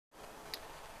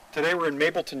Today we're in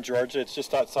Mableton, Georgia. It's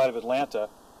just outside of Atlanta.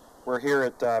 We're here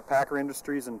at Packer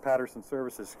Industries and Patterson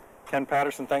Services. Ken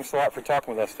Patterson, thanks a lot for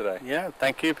talking with us today. Yeah,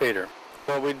 thank you, Peter.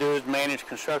 What we do is manage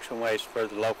construction waste for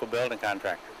the local building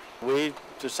contractors. We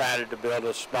decided to build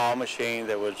a small machine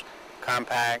that was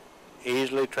compact,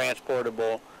 easily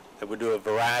transportable, that would do a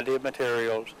variety of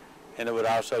materials, and it would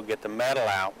also get the metal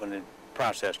out when it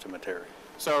processed the material.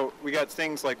 So we got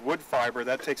things like wood fiber,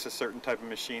 that takes a certain type of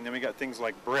machine. Then we got things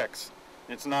like bricks.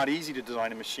 And it's not easy to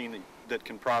design a machine that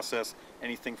can process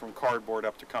anything from cardboard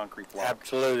up to concrete block.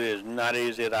 Absolutely, it's not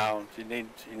easy at all. You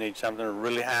need something with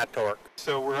really high torque.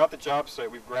 So we're at the job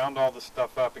site. We've ground all this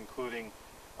stuff up, including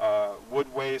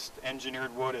wood waste,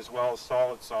 engineered wood, as well as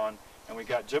solid sawn, and we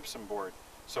got gypsum board.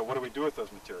 So what do we do with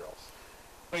those materials?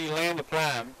 Well, you lay and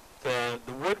apply them.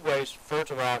 The wood waste,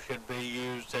 first of all, should be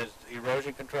used as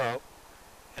erosion control,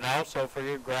 and also for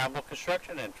your gravel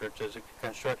construction entrance as a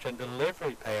construction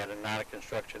delivery pad and not a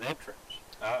construction entrance.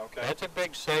 Okay. That's a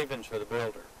big savings for the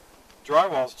builder.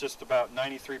 Drywall is just about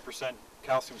 93%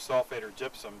 calcium sulfate or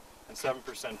gypsum and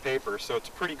 7% paper, so it's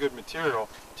a pretty good material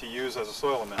to use as a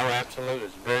soil amendment. Oh, absolutely.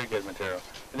 It's very good material.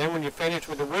 And then when you finish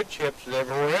with the wood chips and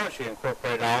everywhere else, you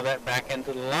incorporate all that back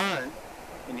into the line,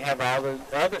 and you have all the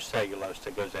other cellulose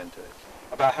that goes into it.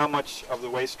 About how much of the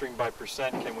waste stream by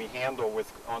percent can we handle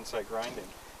with on-site grinding?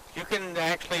 You can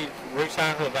actually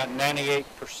recycle about 98%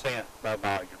 by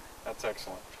volume. That's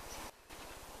excellent.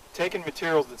 Taking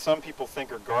materials that some people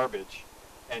think are garbage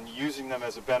and using them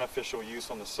as a beneficial use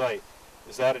on the site,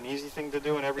 is that an easy thing to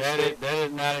do in every state? That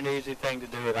is not an easy thing to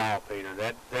do at all, Peter.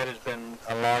 That has been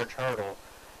a large hurdle.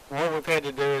 What we've had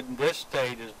to do in this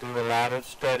state is do a lot of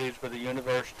studies with the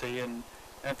university and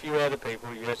a few other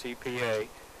people, US EPA,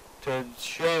 to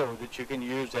show that you can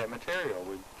use that material.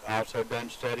 We've also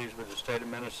done studies with the state of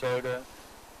Minnesota,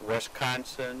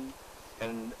 Wisconsin,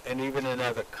 and even in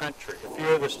other countries. A few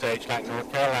other states like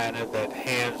North Carolina that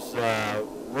has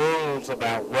rules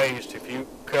about waste. If you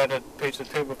cut a piece of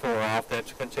 2x4 off,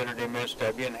 that's considered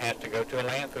MSW and has to go to a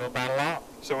landfill by law.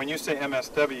 So when you say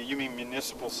MSW, you mean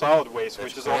municipal solid waste,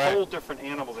 That's which is correct. a whole different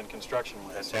animal than construction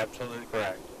waste. That's absolutely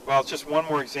correct. Well, it's just one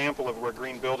more example of where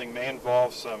green building may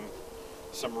involve some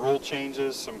rule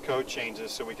changes, some code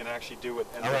changes, so we can actually do what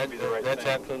ends up to be the right That's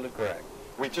thing. absolutely correct.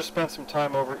 We just spent some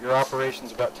time over at your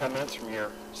operations about 10 minutes from here,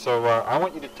 so I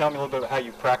want you to tell me a little bit about how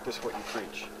you practice what you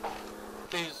preach.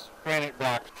 These granite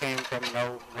blocks came from an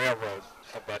old railroad.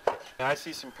 Now I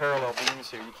see some parallel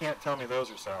beams here. You can't tell me those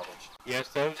are salvaged. Yes,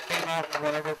 those came off of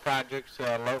one of our projects,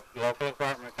 local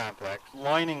apartment complex.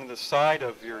 Lining the side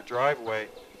of your driveway,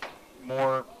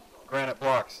 more granite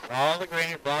blocks. All the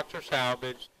granite blocks are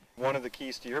salvaged. One of the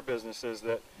keys to your business is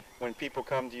that when people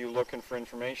come to you looking for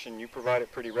information, you provide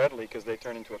it pretty readily because they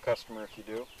turn into a customer if you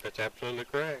do. That's absolutely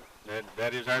correct.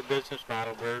 That is our business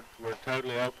model. We're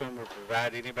totally open. We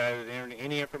provide anybody with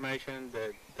any information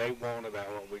that they want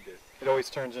about what we do. It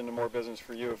always turns into more business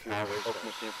for you if you're Always open does.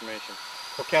 with the information.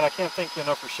 Well, Ken, I can't thank you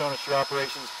enough for showing us your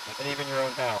operations and even your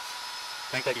own house.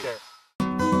 Thank Take you. care.